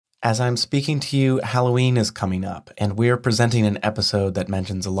As I'm speaking to you, Halloween is coming up, and we're presenting an episode that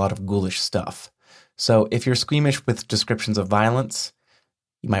mentions a lot of ghoulish stuff. So if you're squeamish with descriptions of violence,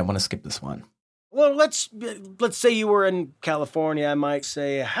 you might want to skip this one. Well, let's say you were in California. I might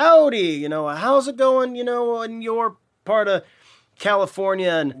say, howdy, how's it going, in your part of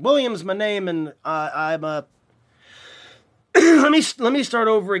California? And William's my name, and I'm a... Let me start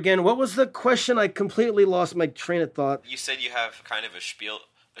over again. What was the question? I completely lost my train of thought. You said you have kind of a spiel.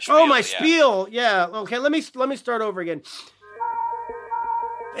 Oh, my spiel. Yeah. Okay. Let me start over again.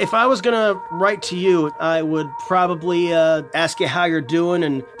 If I was gonna write to you, I would probably ask you how you're doing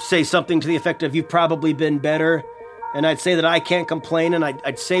and say something to the effect of "You've probably been better," and I'd say that I can't complain, and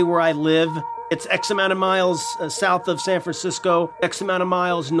I'd say where I live. It's X amount of miles south of San Francisco, X amount of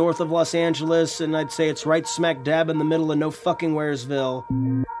miles north of Los Angeles, and I'd say it's right smack dab in the middle of no fucking Wheresville.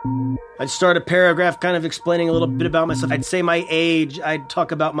 I'd start a paragraph kind of explaining a little bit about myself. I'd say my age. I'd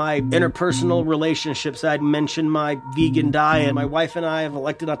talk about my interpersonal relationships. I'd mention my vegan diet. My wife and I have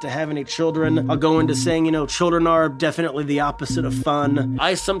elected not to have any children. I'll go into saying, children are definitely the opposite of fun.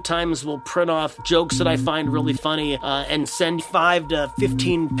 I sometimes will print off jokes that I find really funny and send 5 to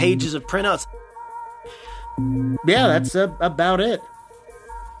 15 pages of printouts. Yeah, that's about it.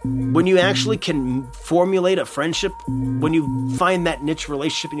 When you actually can formulate a friendship, when you find that niche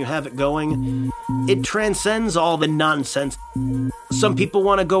relationship and you have it going, it transcends all the nonsense. Some people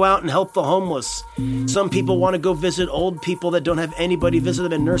want to go out and help the homeless. Some people want to go visit old people that don't have anybody visit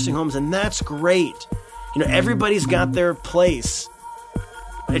them in nursing homes, and that's great. Everybody's got their place.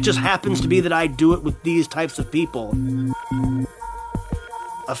 It just happens to be that I do it with these types of people.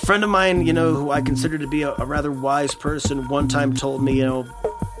 A friend of mine, who I consider to be a rather wise person, one time told me,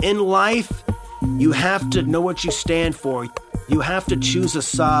 in life, you have to know what you stand for. You have to choose a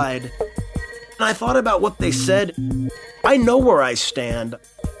side. And I thought about what they said. I know where I stand.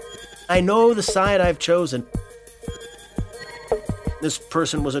 I know the side I've chosen. This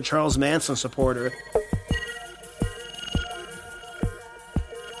person was a Charles Manson supporter.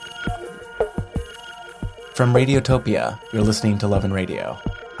 From Radiotopia, you're listening to Love and Radio.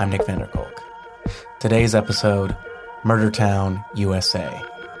 I'm Nick Vanderkolk. Today's episode, Murdertown, USA,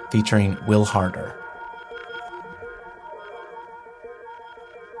 featuring Will Harder.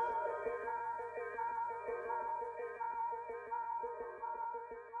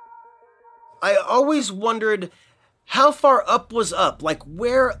 I always wondered how far up was up, like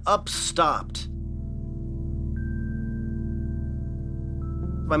where up stopped.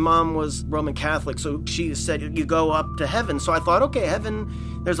 My mom was Roman Catholic, so she said, you go up to heaven. So I thought, okay, heaven,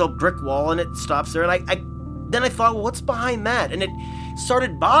 there's a brick wall and it stops there. And then I thought, well, what's behind that? And it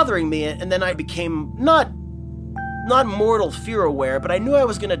started bothering me. And then I became not mortal fear aware, but I knew I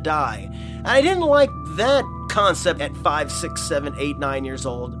was going to die. And I didn't like that concept at 5, 6, 7, 8, 9 years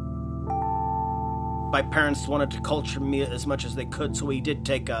old. My parents wanted to culture me as much as they could, so we did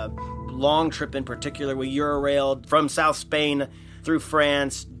take a long trip in particular. We Eurailed from South Spain through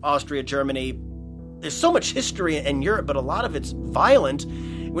France, Austria, Germany. There's so much history in Europe, but a lot of it's violent.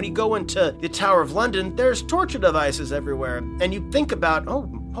 When you go into the Tower of London, there's torture devices everywhere. And you think about, oh,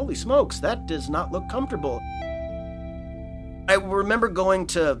 holy smokes, that does not look comfortable. I remember going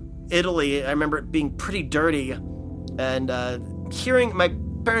to Italy. I remember it being pretty dirty. And hearing my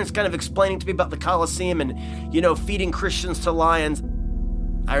parents kind of explaining to me about the Colosseum and, feeding Christians to lions.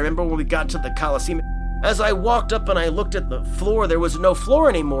 I remember when we got to the Colosseum, as I walked up and I looked at the floor, there was no floor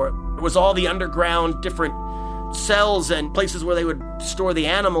anymore. It was all the underground different cells and places where they would store the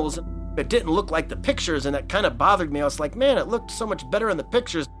animals. It didn't look like the pictures, and that kind of bothered me. I was like, man, it looked so much better in the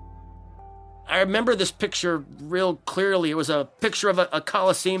pictures. I remember this picture real clearly. It was a picture of a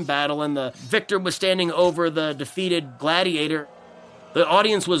Colosseum battle, and the victor was standing over the defeated gladiator. The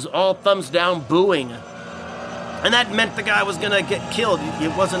audience was all thumbs down booing. And that meant the guy was going to get killed.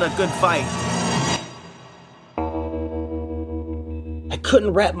 It wasn't a good fight. I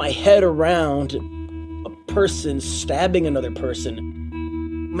couldn't wrap my head around a person stabbing another person.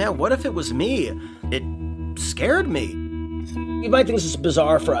 Man, what if it was me? It scared me. You might think this is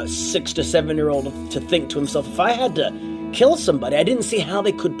bizarre for a 6 to 7-year-old to think to himself, if I had to kill somebody, I didn't see how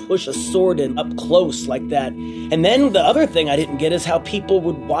they could push a sword in up close like that. And then the other thing I didn't get is how people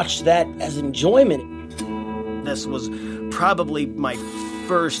would watch that as enjoyment. This was probably my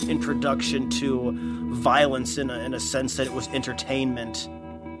first introduction to violence in a sense that it was entertainment.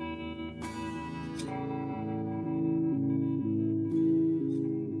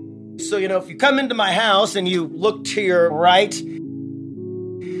 So, if you come into my house and you look to your right,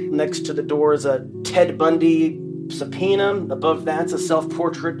 next to the door is a Ted Bundy subpoena. Above that's a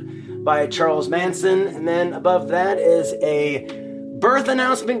self-portrait by Charles Manson. And then above that is a Birth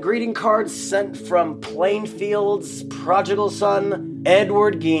announcement greeting cards sent from Plainfield's prodigal son,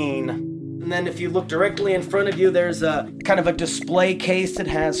 Edward Gein. And then if you look directly in front of you, there's a kind of a display case that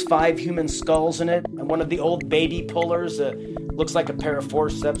has 5 human skulls in it. And one of the old baby pullers looks like a pair of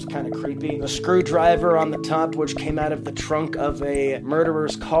forceps, kind of creepy. A screwdriver on the top, which came out of the trunk of a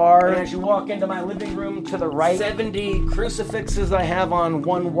murderer's car. And as you walk into my living room to the right, 70 crucifixes I have on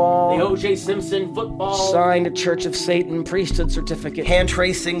one wall. The O.J. Simpson football. Signed Church of Satan priesthood certificate. Hand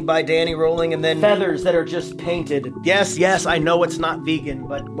tracing by Danny Rolling, and then feathers that are just painted. Yes, I know it's not vegan,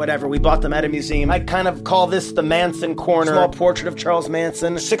 but whatever. We bought them at a museum. I kind of call this the Manson corner. Small portrait of Charles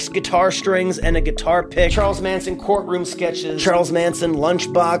Manson. 6 guitar strings and a guitar pick. Charles Manson courtroom sketches. Charles Manson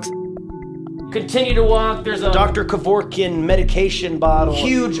lunchbox. Continue to walk. There's a Dr. Kevorkian medication bottle.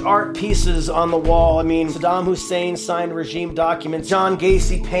 Huge art pieces on the wall. I mean, Saddam Hussein signed regime documents. John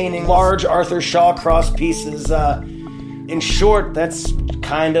Gacy painting. Large Arthur Shawcross pieces. In short, that's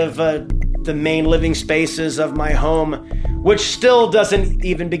kind of the main living spaces of my home, which still doesn't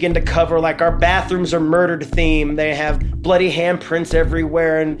even begin to cover, like, our bathrooms are murdered theme. They have bloody handprints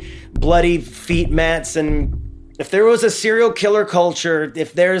everywhere and bloody feet mats. And if there was a serial killer culture,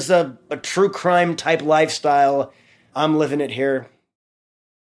 if there's a true crime type lifestyle, I'm living it here.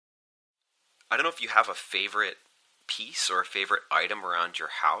 I don't know if you have a favorite piece or a favorite item around your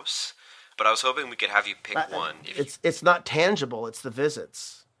house, but I was hoping we could have you pick one. It's not tangible, it's the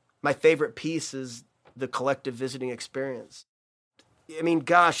visits. My favorite piece is the collective visiting experience. I mean,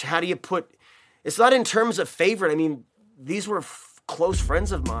 gosh, how do you put... It's not in terms of favorite. I mean, these were close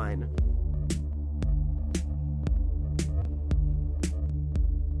friends of mine.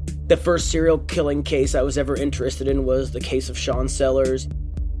 The first serial killing case I was ever interested in was the case of Sean Sellers.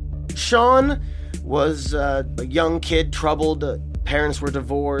 Sean was a young kid, troubled. Parents were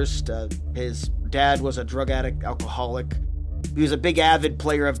divorced. His dad was a drug addict, alcoholic. He was a big avid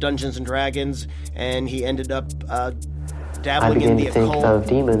player of Dungeons & Dragons, and he ended up dabbling in the occult. I began to think of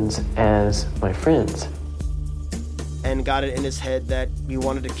demons as my friends. And got it in his head that he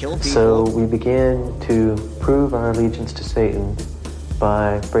wanted to kill people. So we began to prove our allegiance to Satan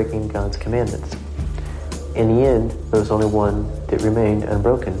by breaking God's commandments. In the end, there was only one that remained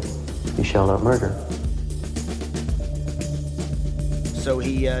unbroken. You shall not murder. So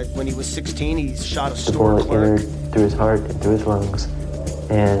he, when he was 16, he shot a The store bullet clerk. entered through his heart and through his lungs,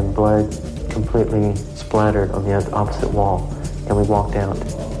 and blood completely splattered on the opposite wall, and we walked out.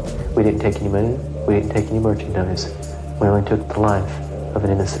 We didn't take any money, we didn't take any merchandise. We only took the life of an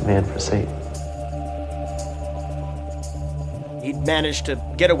innocent man for Satan. He managed to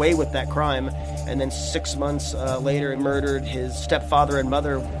get away with that crime, and then 6 months later murdered his stepfather and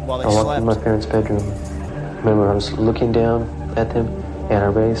mother while they I slept. walked in my parents' bedroom. Remember, I was looking down at them, and I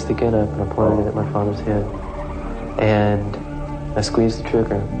raised the gun up and I pointed it at my father's head. And I squeezed the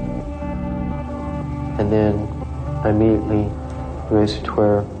trigger. And then I immediately raised it to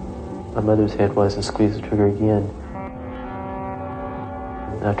where my mother's head was and squeezed the trigger again.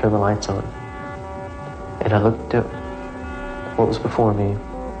 And I turned the lights on. And I looked at what was before me.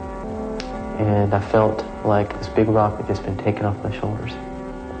 And I felt like this big rock had just been taken off my shoulders.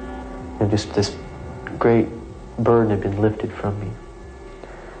 And just this great burden had been lifted from me.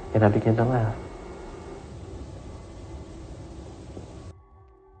 And I began to laugh.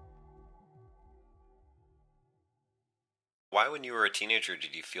 Why, when you were a teenager,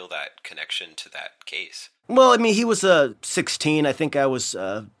 did you feel that connection to that case? Well, I mean, he was 16. I think I was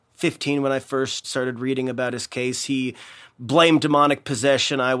 15 when I first started reading about his case. He blamed demonic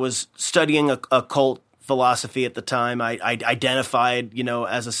possession. I was studying occult philosophy at the time. I identified,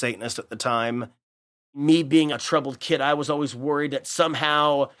 as a Satanist at the time. Me being a troubled kid, I was always worried that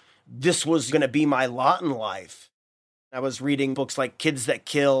somehow this was going to be my lot in life. I was reading books like Kids That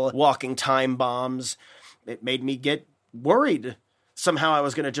Kill, Walking Time Bombs. It made me get worried. Somehow I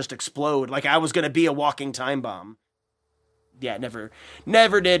was going to just explode, like I was going to be a walking time bomb. Yeah,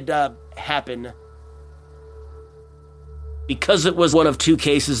 never did happen. Because it was one of 2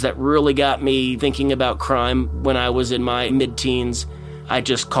 cases that really got me thinking about crime when I was in my mid-teens, I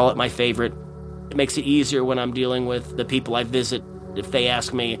just call it my favorite. It makes it easier when I'm dealing with the people I visit. If they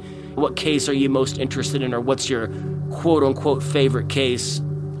ask me, what case are you most interested in, or what's your quote-unquote favorite case,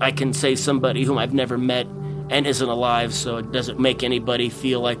 I can say somebody whom I've never met and isn't alive, so it doesn't make anybody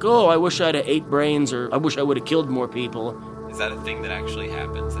feel like, oh, I wish I'd have ate brains, or I wish I would have killed more people. Is that a thing that actually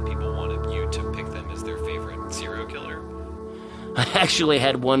happens, that people wanted you to pick them as their favorite serial killer? I actually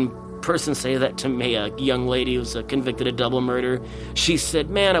had one person say that to me, a young lady who's convicted of double murder. She said,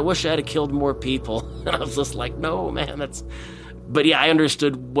 man, I wish I'd have killed more people. And I was just like, no, man, that's... But yeah, I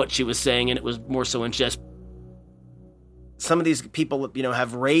understood what she was saying, and it was more so in jest. Some of these people,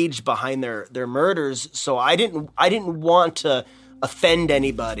 have rage behind their murders, so I didn't want to offend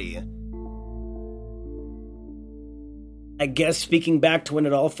anybody. I guess speaking back to when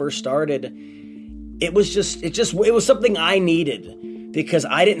it all first started, it was something I needed because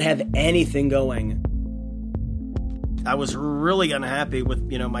I didn't have anything going. I was really unhappy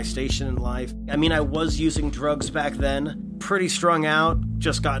with, my station in life. I mean, I was using drugs back then, pretty strung out,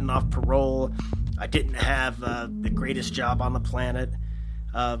 just gotten off parole. I didn't have the greatest job on the planet.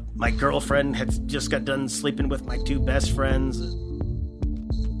 My girlfriend had just got done sleeping with my two best friends.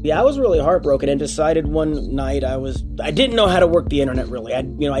 Yeah, I was really heartbroken and decided one night I didn't know how to work the internet really.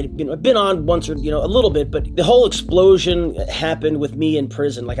 I'd been on once or, a little bit, but the whole explosion happened with me in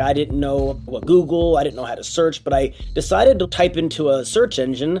prison. Like, I didn't know what Google, I didn't know how to search, but I decided to type into a search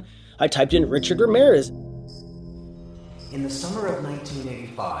engine. I typed in Richard Ramirez. In the summer of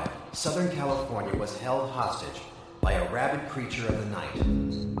 1985, Southern California was held hostage by a rabid creature of the night.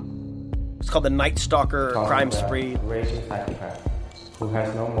 It's called the Night Stalker crime spree. Raging psychopath who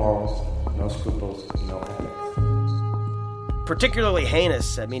has no morals, no scruples, no ethics. Particularly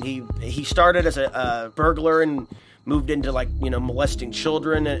heinous. I mean, he started as a burglar and moved into molesting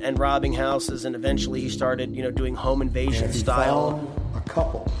children and robbing houses, and eventually he started doing home invasion style. If he found a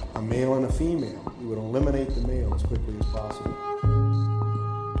couple, a male and a female, he would eliminate the male as quickly as possible.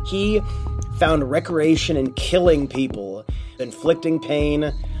 He found recreation in killing people, inflicting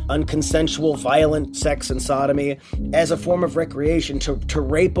pain, unconsensual, violent sex and sodomy as a form of recreation, to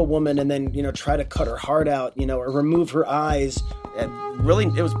rape a woman and then, try to cut her heart out, or remove her eyes. And really,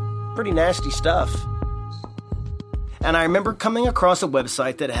 it was pretty nasty stuff. And I remember coming across a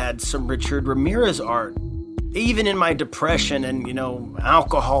website that had some Richard Ramirez art. Even in my depression and,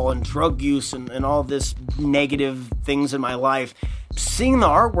 alcohol and drug use and all this negative things in my life, seeing the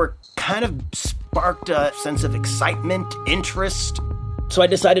artwork kind of sparked a sense of excitement, interest. So I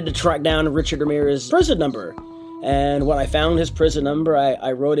decided to track down Richard Ramirez's prison number. And when I found his prison number,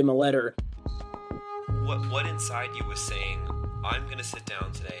 I wrote him a letter. What inside you was saying, I'm going to sit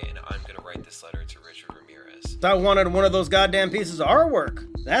down today and I'm going to write this letter to Richard Ramirez? I wanted one of those goddamn pieces of artwork.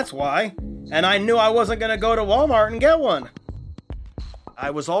 That's why. And I knew I wasn't going to go to Walmart and get one.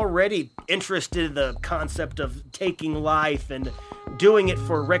 I was already interested in the concept of taking life and doing it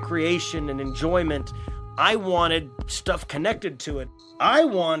for recreation and enjoyment. I wanted stuff connected to it. I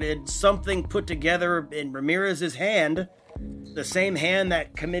wanted something put together in Ramirez's hand, the same hand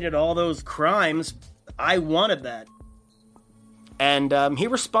that committed all those crimes. I wanted that. And he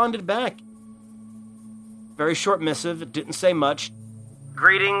responded back. Very short missive, it didn't say much.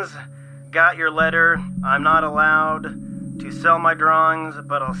 Greetings, got your letter. I'm not allowed to sell my drawings,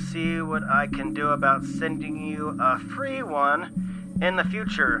 but I'll see what I can do about sending you a free one in the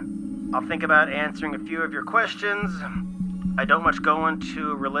future. I'll think about answering a few of your questions. I don't much go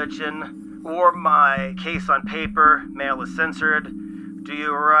into religion or my case on paper. Mail is censored. Do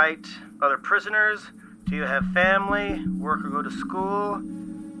you write other prisoners? Do you have family? Work or go to school?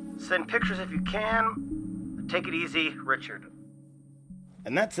 Send pictures if you can. Take it easy, Richard.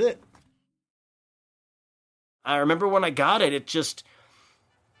 And that's it. I remember when I got it, it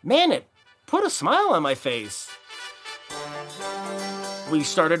put a smile on my face. We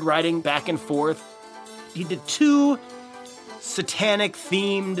started writing back and forth. He did 2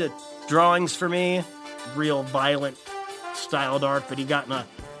 satanic-themed drawings for me. Real violent styled art, but he got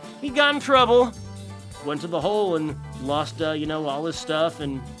in trouble. Went to the hole and lost, all his stuff,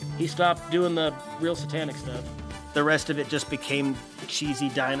 and he stopped doing the real satanic stuff. The rest of it just became cheesy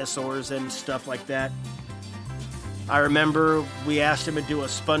dinosaurs and stuff like that. I remember we asked him to do a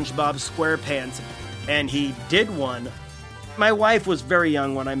SpongeBob SquarePants, and he did one. My wife was very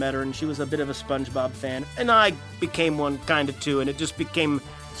young when I met her, and she was a bit of a SpongeBob fan, and I became one kind of too, and it just became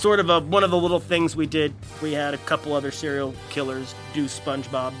sort of one of the little things we did. We had a couple other serial killers do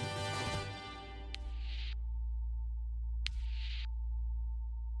SpongeBob.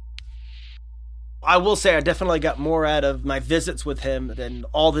 I will say I definitely got more out of my visits with him than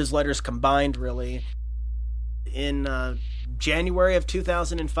all his letters combined, really. In January of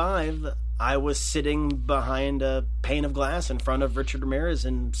 2005, I was sitting behind a pane of glass in front of Richard Ramirez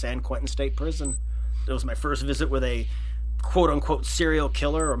in San Quentin State Prison. It was my first visit with a quote-unquote serial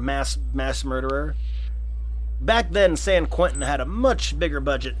killer or mass murderer. Back then, San Quentin had a much bigger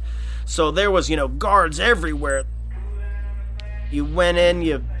budget, so there was, guards everywhere. You went in,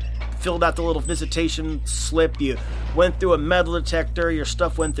 you filled out the little visitation slip, you went through a metal detector, your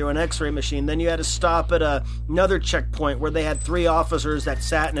stuff went through an x-ray machine, then you had to stop at another checkpoint where they had 3 officers that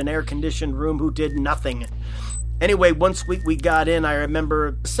sat in an air-conditioned room who did nothing. Anyway, once we got in, I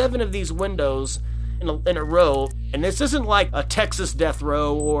remember 7 of these windows in a row. And this isn't like a Texas death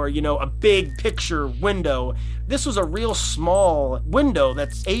row or, a big picture window. This was a real small window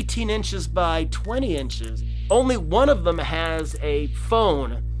that's 18 inches by 20 inches. Only one of them has a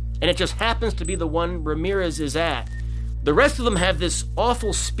phone, and it just happens to be the one Ramirez is at. The rest of them have this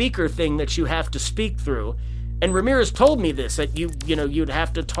awful speaker thing that you have to speak through. And Ramirez told me this, that you'd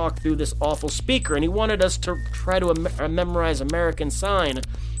have to talk through this awful speaker, and he wanted us to try to memorize American Sign.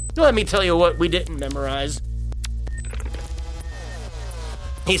 Let me tell you what we didn't memorize.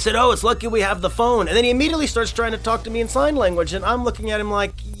 He said, "Oh, it's lucky we have the phone." And then he immediately starts trying to talk to me in sign language, and I'm looking at him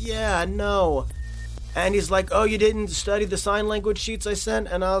like, yeah, no. And he's like, "Oh, you didn't study the sign language sheets I sent?"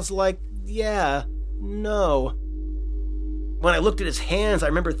 And I was like, yeah, no. When I looked at his hands, I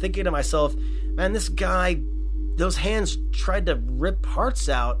remember thinking to myself, man, this guy, those hands tried to rip hearts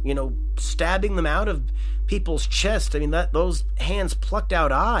out, stabbing them out of people's chest. I mean, those hands plucked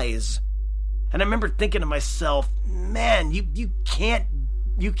out eyes. And I remember thinking to myself, man, you can't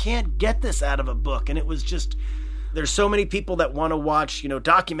get this out of a book. And it was just, there's so many people that want to watch,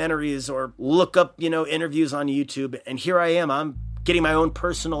 documentaries or look up, interviews on YouTube. And here I am, I'm getting my own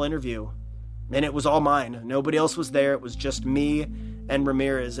personal interview. And it was all mine. Nobody else was there. It was just me and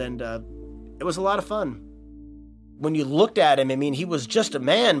Ramirez. And it was a lot of fun. When you looked at him, I mean, he was just a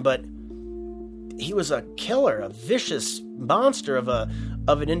man, but he was a killer, a vicious monster of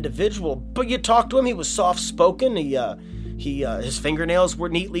an individual. But you talked to him, he was soft-spoken. His fingernails were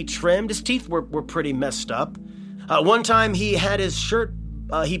neatly trimmed. His teeth were pretty messed up. One time he had his shirt,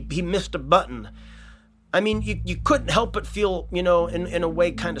 he missed a button. I mean, you couldn't help but feel, in a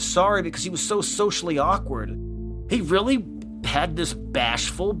way kind of sorry because he was so socially awkward. He really had this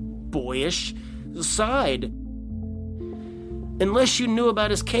bashful, boyish side. Unless you knew about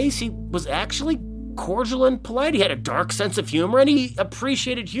his case, he was actually cordial and polite. He had a dark sense of humor, and he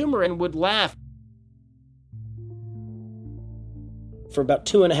appreciated humor and would laugh. For about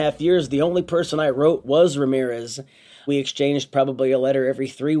 2.5 years, the only person I wrote was Ramirez. We exchanged probably a letter every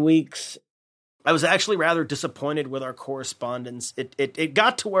 3 weeks. I was actually rather disappointed with our correspondence. It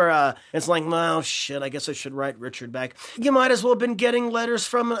got to where it's like, well, shit, I guess I should write Richard back. You might as well have been getting letters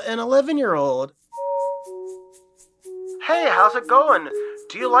from an 11-year-old. Hey, how's it going?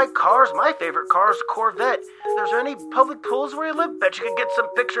 Do you like cars? My favorite car is a Corvette. There's any public pools where you live? Bet you could get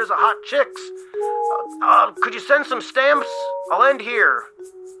some pictures of hot chicks. Could you send some stamps? I'll end here.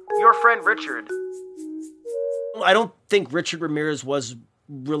 Your friend, Richard. I don't think Richard Ramirez was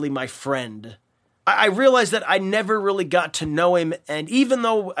really my friend. I realized that I never really got to know him, and even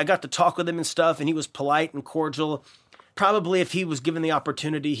though I got to talk with him and stuff, and he was polite and cordial, probably if he was given the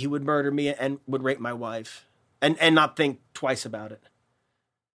opportunity, he would murder me and would rape my wife. And not think twice about it.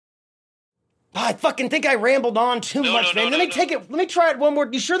 I fucking think I rambled on too much, man. Let me try it one more.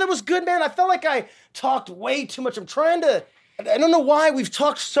 You sure that was good, man? I felt like I talked way too much. I don't know why we've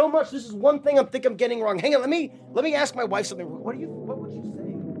talked so much. This is one thing I think I'm getting wrong. Hang on, let me ask my wife something. What would you say?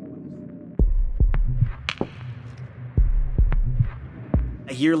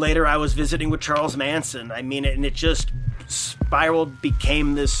 A year later, I was visiting with Charles Manson. I mean, and it just spiraled,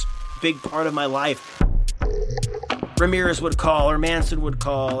 became this big part of my life. Ramirez would call, or Manson would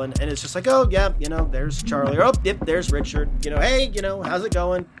call, and it's just like, oh, yeah, there's Charlie. Or, oh, yep, there's Richard. Hey, how's it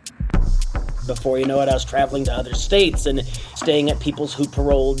going? Before you know it, I was traveling to other states and staying at people's who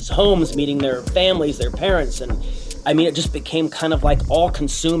paroled homes, meeting their families, their parents, and I mean, it just became kind of like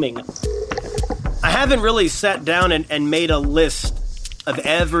all-consuming. I haven't really sat down and made a list of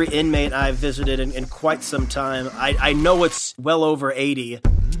every inmate I've visited in quite some time. I know it's well over 80.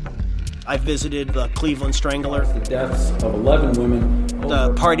 I visited the Cleveland Strangler, the deaths of 11 women,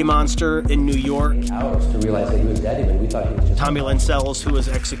 the Party Monster in New York, hours to realize that he was dead, but we thought he was just Tommy Lensells, who was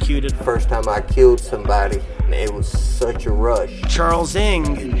executed. First time I killed somebody, it was such a rush. Charles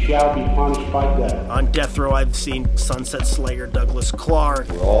Ng. You shall be punished by death. On death row, I've seen Sunset Slayer Douglas Clark.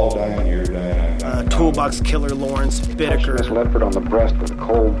 We're all dying here, dying. Toolbox Killer Lawrence Bittaker. Miss Ledford on the breast with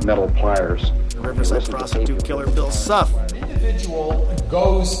cold metal pliers. Riverside Prostitute Killer Bill Suff. An individual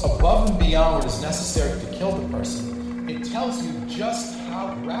goes above and beyond what is necessary to kill the person. It tells you just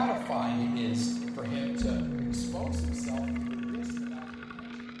how gratifying it is for him to expose himself to this and that.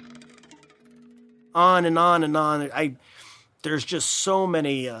 On and on and on. There's just so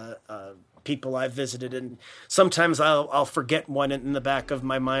many people I've visited, and sometimes I'll forget one in the back of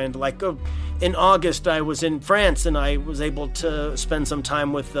my mind. Like in August, I was in France, and I was able to spend some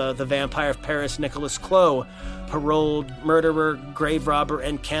time with the Vampire of Paris, Nicolas Clos, paroled murderer, grave robber,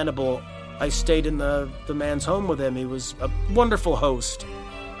 and cannibal. I stayed in the man's home with him. He was a wonderful host.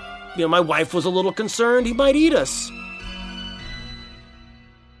 My wife was a little concerned he might eat us.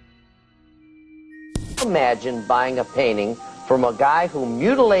 imagine buying a painting from a guy who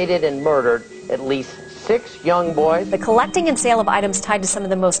mutilated and murdered at least 6 young boys? The collecting and sale of items tied to some of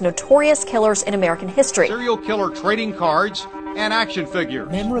the most notorious killers in American history. Serial killer trading cards and action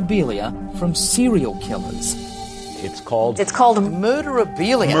figures. Memorabilia from serial killers. It's called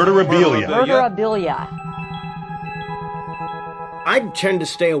Murderabilia. Murderabilia. I tend to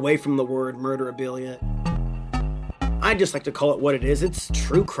stay away from the word murderabilia. I just like to call it what it is. It's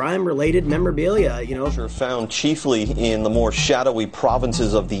true crime-related memorabilia, you know. Are found chiefly in the more shadowy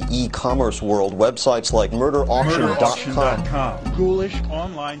provinces of the e-commerce world. Websites like murderauction.com. Ghoulish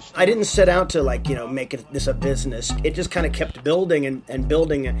online. I didn't set out to, make this a business. It just kind of kept building and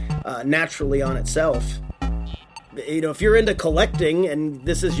building naturally on itself. You know, if you're into collecting and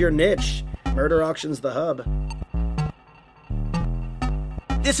this is your niche, Murder Auction's the hub.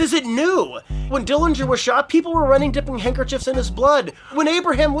 This isn't new. When Dillinger was shot, people were running dipping handkerchiefs in his blood. When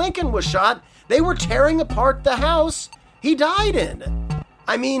Abraham Lincoln was shot, they were tearing apart the house he died in.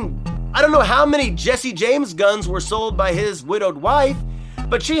 I mean, I don't know how many Jesse James guns were sold by his widowed wife,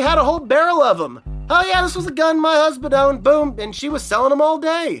 but she had a whole barrel of them. Oh yeah, this was a gun my husband owned, boom, and she was selling them all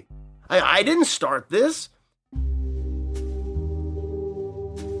day. I didn't start this.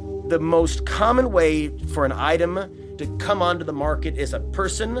 The most common way for an item to come onto the market is a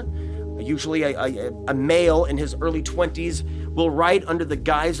person, usually a male in his early 20s, will write under the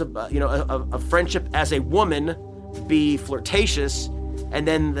guise of a friendship as a woman, be flirtatious, and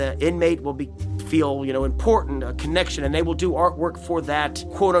then the inmate will feel important, a connection, and they will do artwork for that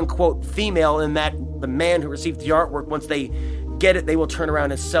quote unquote female, and that the man who received the artwork, once they get it, they will turn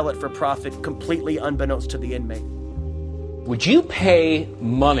around and sell it for profit, completely unbeknownst to the inmate. Would you pay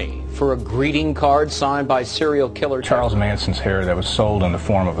money for a greeting card signed by serial killer Charles Manson's hair that was sold in the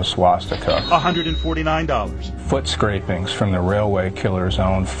form of a swastika? $149. Foot scrapings from the railway killer's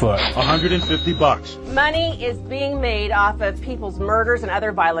own foot. $150. Money is being made off of people's murders and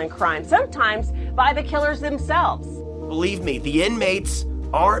other violent crimes, sometimes by the killers themselves. Believe me, the inmates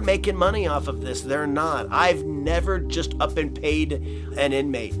aren't making money off of this. They're not. I've never just up and paid an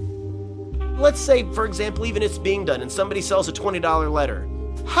inmate. Let's say, for example, even it's being done and somebody sells a $20 letter.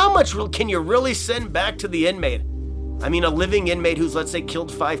 How much can you really send back to the inmate? I mean, a living inmate who's, let's say,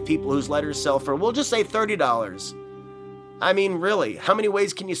 killed 5 people whose letters sell for, we'll just say $30. I mean, really, how many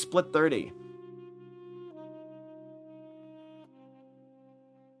ways can you split 30?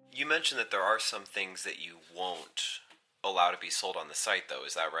 You mentioned that there are some things that you won't allow to be sold on the site, though.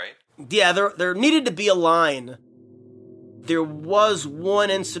 Is that right? Yeah, there needed to be a line. There was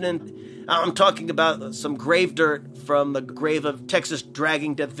one incident. I'm talking about some grave dirt from the grave of Texas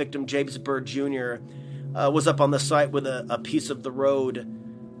dragging death victim James Byrd Jr. Was up on the site with a piece of the road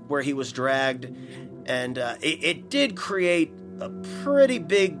where he was dragged. And it did create a pretty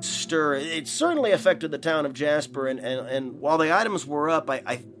big stir. It certainly affected the town of Jasper. And while the items were up,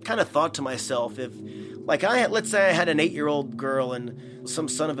 I kind of thought to myself, if, let's say I had an 8-year-old girl and some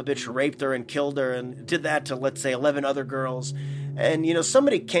son of a bitch raped her and killed her and did that to, let's say, 11 other girls. And,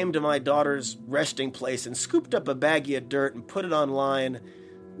 somebody came to my daughter's resting place and scooped up a baggie of dirt and put it online.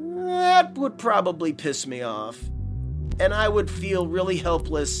 That would probably piss me off. And I would feel really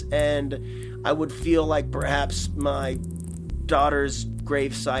helpless, and I would feel like perhaps my daughter's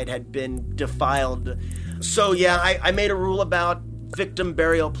gravesite had been defiled. So, yeah, I made a rule about victim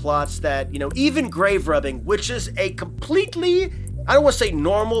burial plots that, even grave rubbing, which is a completely, I don't want to say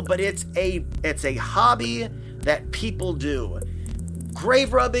normal, but it's a hobby that people do.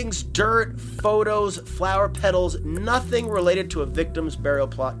 Grave rubbings, dirt, photos, flower petals, nothing related to a victim's burial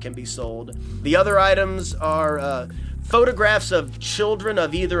plot can be sold. The other items are photographs of children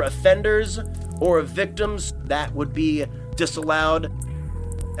of either offenders or of victims. That would be disallowed.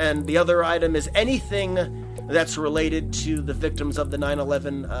 And the other item is anything that's related to the victims of the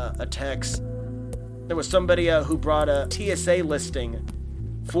 9/11 attacks. There was somebody who brought a TSA listing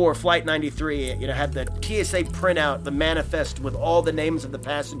for Flight 93, had the TSA printout, the manifest with all the names of the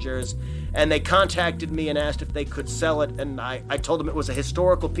passengers, and they contacted me and asked if they could sell it, and I told them it was a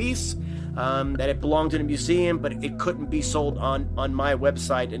historical piece, that it belonged in a museum, but it couldn't be sold on my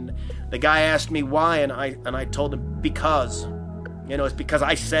website. And the guy asked me why, and I told him because, it's because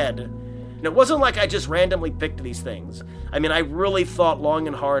I said. And it wasn't like I just randomly picked these things. I mean, I really thought long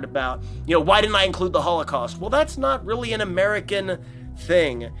and hard about, why didn't I include the Holocaust? Well, that's not really an American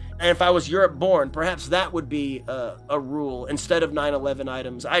thing. And if I was Europe born, perhaps that would be a rule instead of 9/11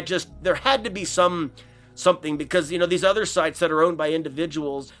 items. There had to be something, because, these other sites that are owned by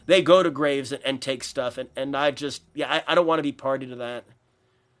individuals, they go to graves and take stuff. And I don't want to be party to that.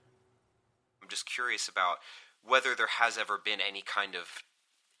 I'm just curious about whether there has ever been any kind of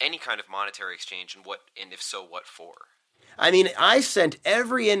any kind of monetary exchange, and if so, what for? I mean, I sent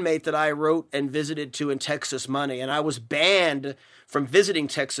every inmate that I wrote and visited to in Texas money, and I was banned from visiting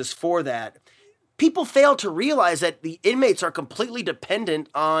Texas for that. People fail to realize that the inmates are completely dependent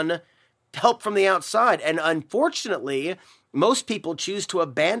on help from the outside, and unfortunately, most people choose to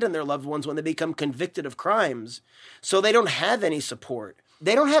abandon their loved ones when they become convicted of crimes, so they don't have any support.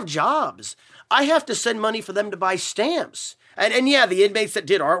 They don't have jobs. I have to send money for them to buy stamps. And yeah, the inmates that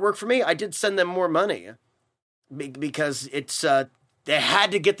did artwork for me, I did send them more money because they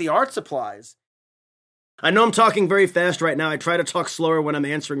had to get the art supplies. I know I'm talking very fast right now. I try to talk slower when I'm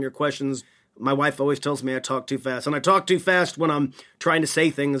answering your questions. My wife always tells me I talk too fast. And I talk too fast when I'm trying to say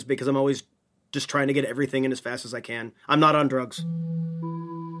things because I'm always just trying to get everything in as fast as I can. I'm not on drugs.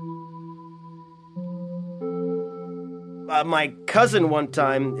 My cousin one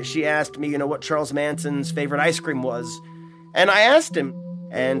time, she asked me, what Charles Manson's favorite ice cream was. And I asked him,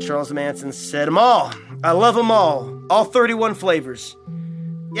 and Charles Manson said them all. I love them all 31 flavors.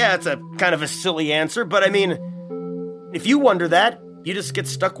 Yeah, it's a kind of a silly answer, but I mean, if you wonder that, you just get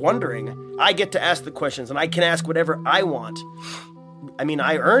stuck wondering. I get to ask the questions, and I can ask whatever I want. I mean,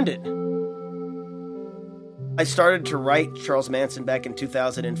 I earned it. I started to write Charles Manson back in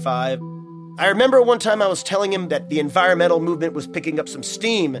 2005. I remember one time I was telling him that the environmental movement was picking up some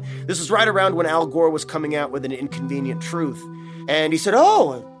steam. This was right around when Al Gore was coming out with An Inconvenient Truth. And he said,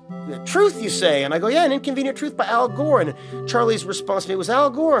 "Oh, Truth, you say?" And I go, "Yeah, An Inconvenient Truth by Al Gore." And Charlie's response to me was, "Al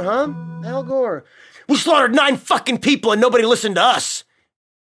Gore, huh? Al Gore. We slaughtered 9 fucking people and nobody listened to us."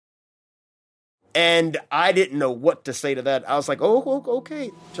 And I didn't know what to say to that. I was like, "Oh,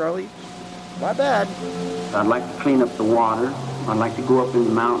 okay, Charlie. My bad." I'd like to clean up the water. I'd like to go up in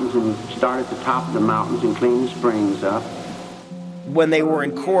the mountains and start at the top of the mountains and clean the springs up. When they were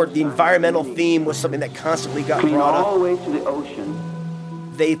in court, the environmental theme was something that constantly got brought up. All the way to the ocean.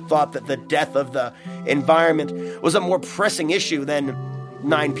 They thought that the death of the environment was a more pressing issue than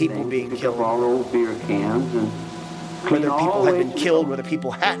 9 people being killed. All the old beer cans and whether people had been killed, whether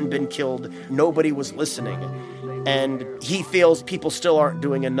people hadn't been killed, nobody was listening. And he feels people still aren't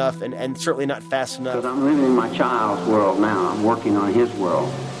doing enough, and certainly not fast enough. Because I'm living in my child's world now. I'm working on his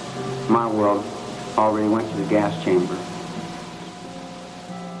world. My world already went to the gas chamber.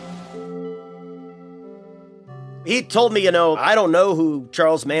 He told me, I don't know who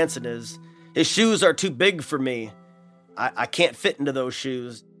Charles Manson is. His shoes are too big for me. I can't fit into those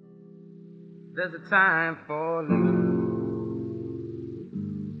shoes. There's a time for living.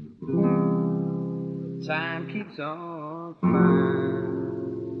 Time keeps on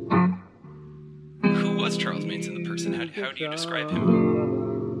flying. Who was Charles Manson, the person? How do you describe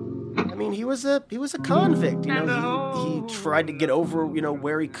him? I mean, he was a convict. He tried to get over,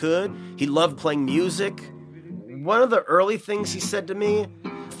 where he could. He loved playing music. One of the early things he said to me,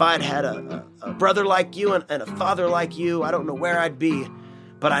 if I'd had a brother like you and a father like you, I don't know where I'd be,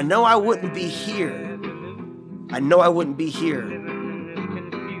 but I know I wouldn't be here. I know I wouldn't be here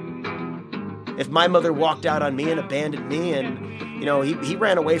if my mother walked out on me and abandoned me. And, he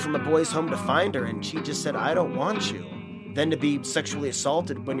ran away from a boys' home to find her, and she just said, "I don't want you." Then to be sexually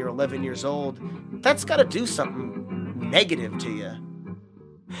assaulted when you're 11 years old, that's got to do something negative to you.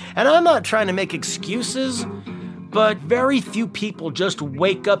 And I'm not trying to make excuses, but very few people just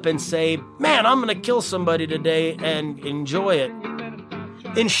wake up and say, "Man, I'm going to kill somebody today," and enjoy it.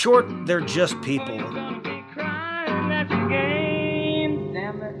 In short, they're just people.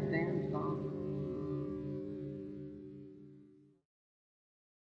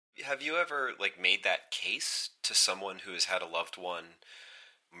 Have you ever made that case to someone who has had a loved one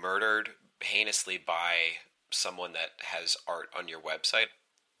murdered heinously by someone that has art on your website?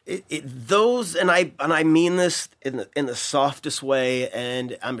 I mean this in the softest way,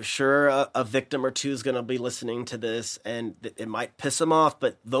 and I'm sure a victim or two is going to be listening to this, and it might piss them off,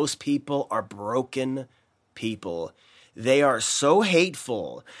 but those people are broken people. They are so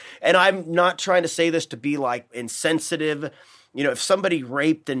hateful, and I'm not trying to say this to be insensitive. If somebody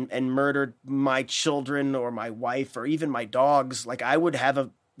raped and murdered my children or my wife or even my dogs, I would have a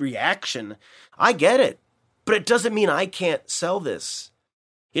reaction. I get it, but it doesn't mean I can't sell this.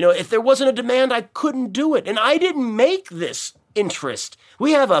 If there wasn't a demand, I couldn't do it. And I didn't make this interest.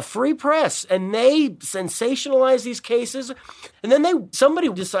 We have a free press, and they sensationalize these cases, and then somebody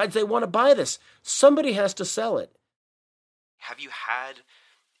decides they want to buy this. Somebody has to sell it. Have you had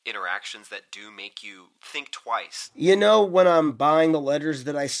interactions that do make you think twice? When I'm buying the letters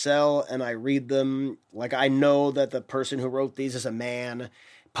that I sell and I read them, I know that the person who wrote these is a man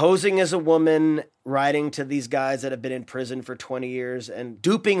posing as a woman, writing to these guys that have been in prison for 20 years and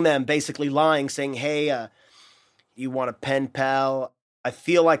duping them, basically lying, saying, "Hey, you want a pen pal?" I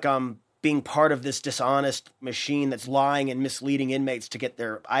feel like I'm being part of this dishonest machine that's lying and misleading inmates to get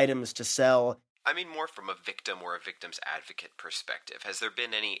their items to sell. I mean more from a victim or a victim's advocate perspective. Has there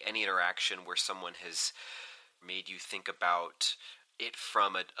been any interaction where someone has made you think about it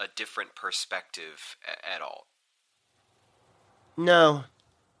from a different perspective at all? No,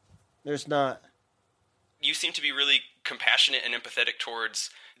 there's not. You seem to be really compassionate and empathetic towards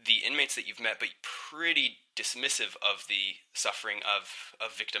the inmates that you've met, but pretty dismissive of the suffering of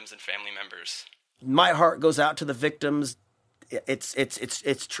victims and family members. My heart goes out to the victims.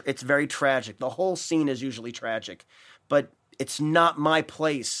 It's very tragic. The whole scene is usually tragic, but it's not my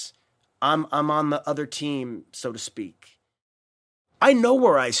place. I'm on the other team, so to speak. I know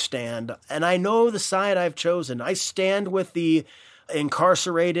where I stand, and I know the side I've chosen. I stand with the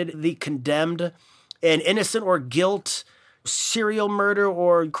incarcerated, the condemned, and innocent or guilt, serial murder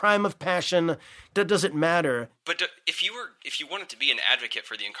or crime of passion. That doesn't matter. But if you wanted to be an advocate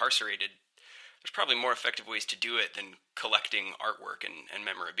for the incarcerated, there's probably more effective ways to do it than collecting artwork and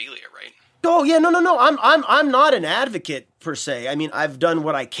memorabilia, right? Oh yeah, no. I'm not an advocate per se. I mean, I've done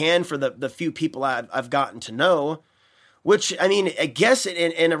what I can for the few people I've gotten to know, which I mean, I guess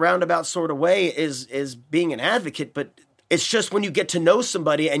in a roundabout sort of way is being an advocate. But it's just when you get to know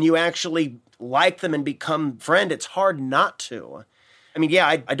somebody and you actually like them and become friend, it's hard not to. I mean, yeah,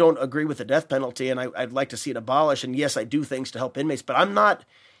 I don't agree with the death penalty, and I'd like to see it abolished. And yes, I do things to help inmates, but I'm not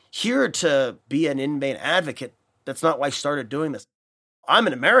here to be an inmate advocate. That's not why I started doing this. I'm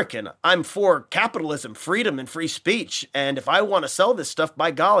an American. I'm for capitalism, freedom, and free speech. And if I want to sell this stuff,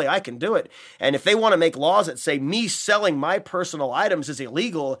 by golly, I can do it. And if they want to make laws that say me selling my personal items is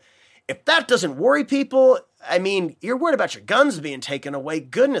illegal, if that doesn't worry people, I mean, you're worried about your guns being taken away.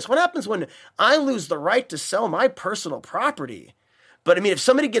 Goodness, what happens when I lose the right to sell my personal property? But I mean, if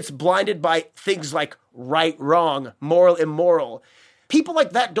somebody gets blinded by things like right, wrong, moral, immoral, people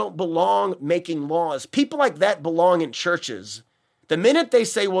like that don't belong making laws. People like that belong in churches. The minute they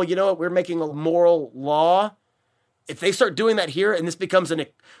say, well, you know what, we're making a moral law, if they start doing that here and this becomes a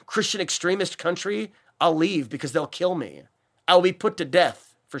Christian extremist country, I'll leave because they'll kill me. I'll be put to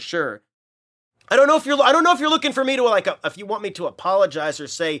death for sure. I don't know if you're looking for me to if you want me to apologize or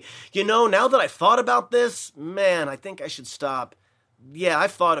say, you know, now that I thought about this, man, I think I should stop. Yeah,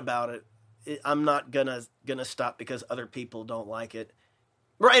 I've thought about it. I'm not gonna stop because other people don't like it.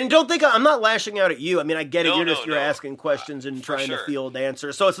 Right, and don't think I'm not lashing out at you. I mean, I get it. You're asking questions and trying to field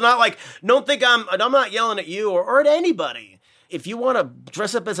answers. So it's not like, don't think I'm not yelling at you or at anybody. If you want to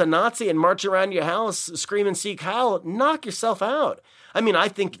dress up as a Nazi and march around your house, scream and seek Heil, knock yourself out. I mean, I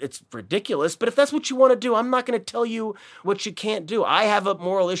think it's ridiculous, but if that's what you want to do, I'm not going to tell you what you can't do. I have a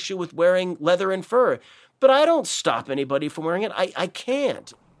moral issue with wearing leather and fur, but I don't stop anybody from wearing it. I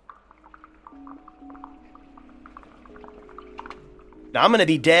can't. Now, I'm going to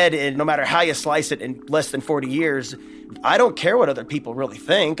be dead, and no matter how you slice it, in less than 40 years. I don't care what other people really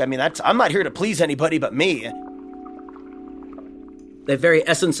think. I mean, I'm not here to please anybody but me. The very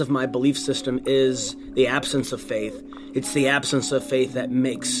essence of my belief system is the absence of faith. It's the absence of faith that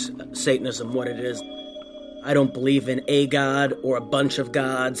makes Satanism what it is. I don't believe in a god or a bunch of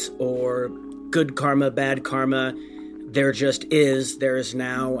gods or good karma, bad karma. There just is, there is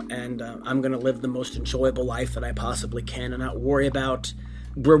now, and I'm going to live the most enjoyable life that I possibly can and not worry about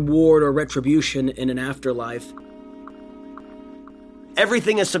reward or retribution in an afterlife.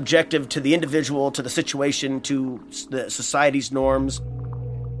 Everything is subjective to the individual, to the situation, to the society's norms.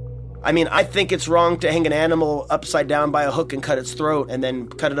 I mean, I think it's wrong to hang an animal upside down by a hook and cut its throat and then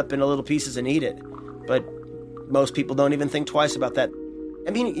cut it up into little pieces and eat it. But most people don't even think twice about that.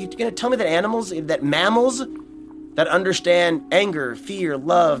 I mean, you're going to tell me that mammals that understand anger, fear,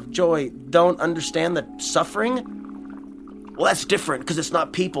 love, joy, don't understand the suffering? Well, that's different because it's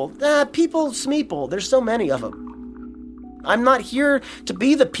not people. People, smeeple, there's so many of them. I'm not here to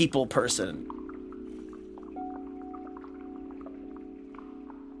be the people person.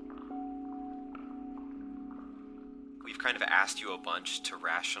 We've kind of asked you a bunch to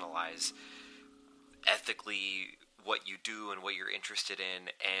rationalize ethically what you do and what you're interested in,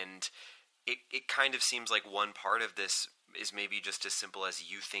 and it kind of seems like one part of this is maybe just as simple as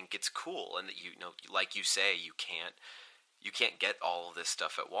you think it's cool, and that you know, like you say, you can't get all of this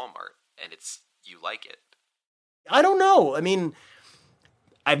stuff at Walmart, and you like it. I don't know. I mean,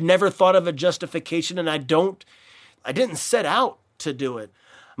 I've never thought of a justification, and I didn't set out to do it.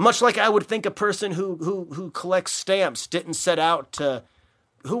 Much like I would think a person who collects stamps didn't set out to.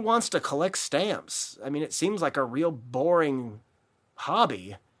 Who wants to collect stamps? I mean, it seems like a real boring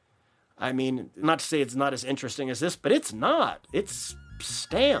hobby. I mean, not to say it's not as interesting as this, but it's not. It's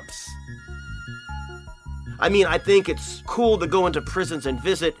stamps. I mean, I think it's cool to go into prisons and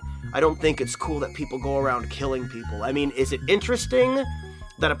visit. I don't think it's cool that people go around killing people. I mean, is it interesting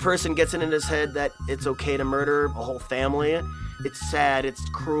that a person gets it in his head that it's okay to murder a whole family? It's sad, it's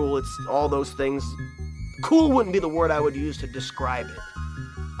cruel, it's all those things. Cool wouldn't be the word I would use to describe it.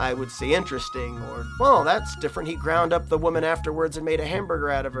 I would say interesting, or, well, that's different. He ground up the woman afterwards and made a hamburger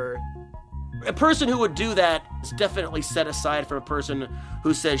out of her. A person who would do that is definitely set aside from a person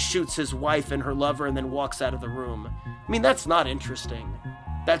who says shoots his wife and her lover and then walks out of the room. I mean, that's not interesting.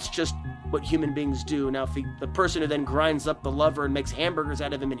 That's just what human beings do. Now, if the person who then grinds up the lover and makes hamburgers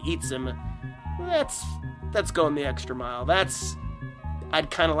out of him and eats him, that's going the extra mile.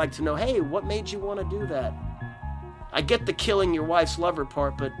 I'd kind of like to know, hey, what made you want to do that? I get the killing your wife's lover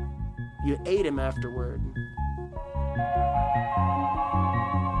part, but you ate him afterward.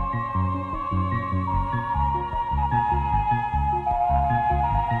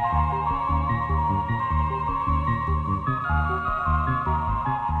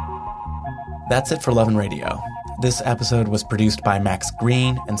 That's it for Love and Radio. This episode was produced by Max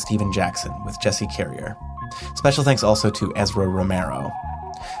Green and Steven Jackson with Jesse Carrier. Special thanks also to Ezra Romero.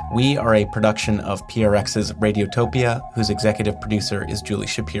 We are a production of PRX's Radiotopia, whose executive producer is Julie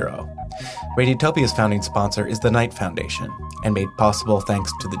Shapiro. Radiotopia's founding sponsor is the Knight Foundation, and made possible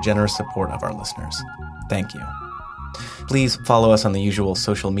thanks to the generous support of our listeners. Thank you. Please follow us on the usual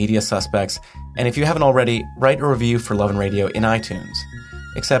social media suspects, and if you haven't already, write a review for Love and Radio in iTunes.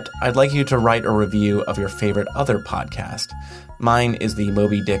 Except, I'd like you to write a review of your favorite other podcast. Mine is the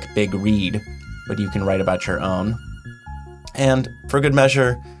Moby Dick Big Read, but you can write about your own. And, for good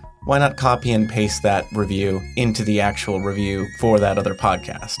measure, why not copy and paste that review into the actual review for that other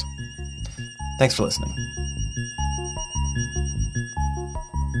podcast? Thanks for listening.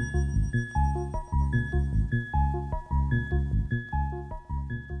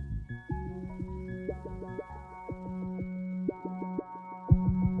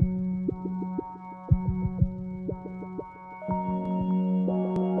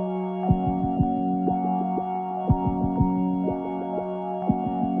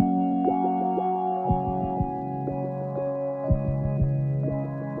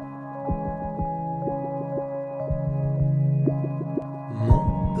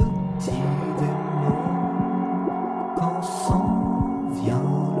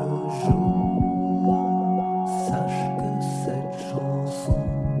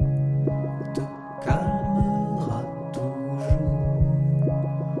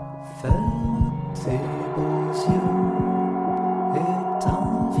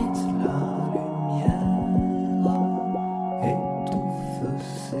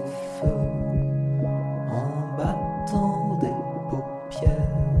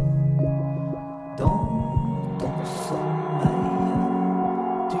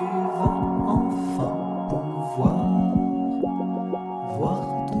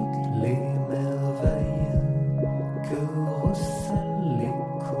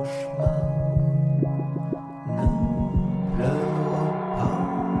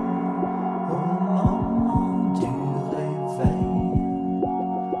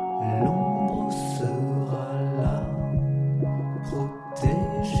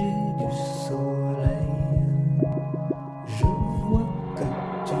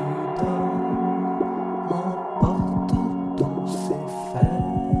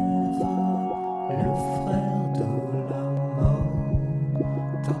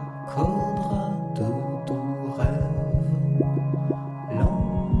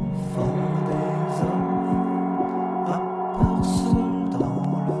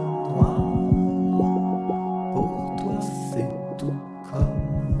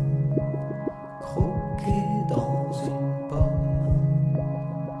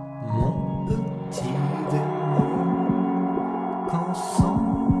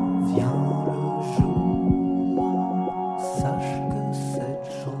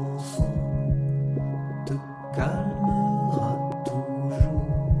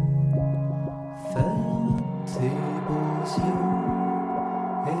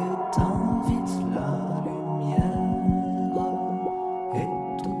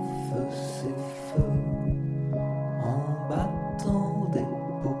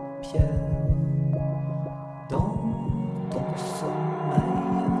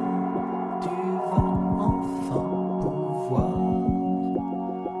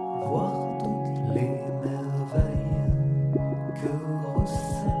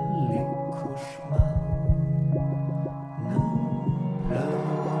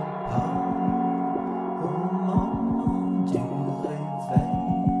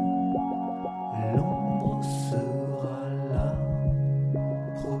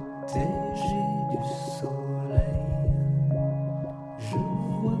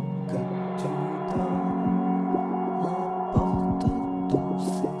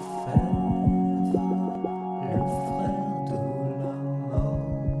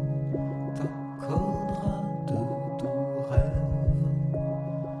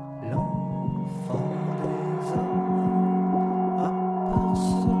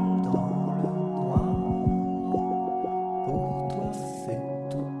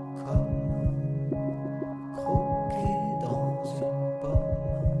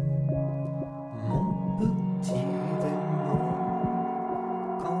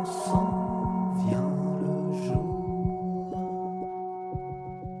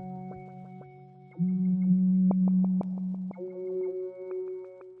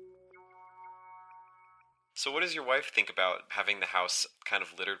 So what does your wife think about having the house kind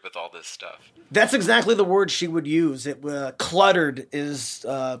of littered with all this stuff? That's exactly the word she would use. Cluttered is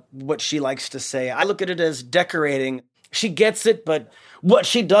what she likes to say. I look at it as decorating. She gets it, but what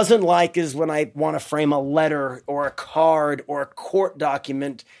she doesn't like is when I want to frame a letter or a card or a court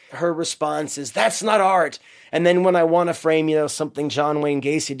document, her response is, that's not art. And then when I want to frame, something John Wayne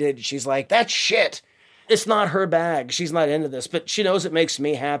Gacy did, she's like, that's shit. It's not her bag. She's not into this, but she knows it makes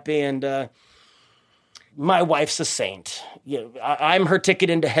me happy, and my wife's a saint. I'm her ticket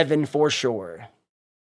into heaven for sure.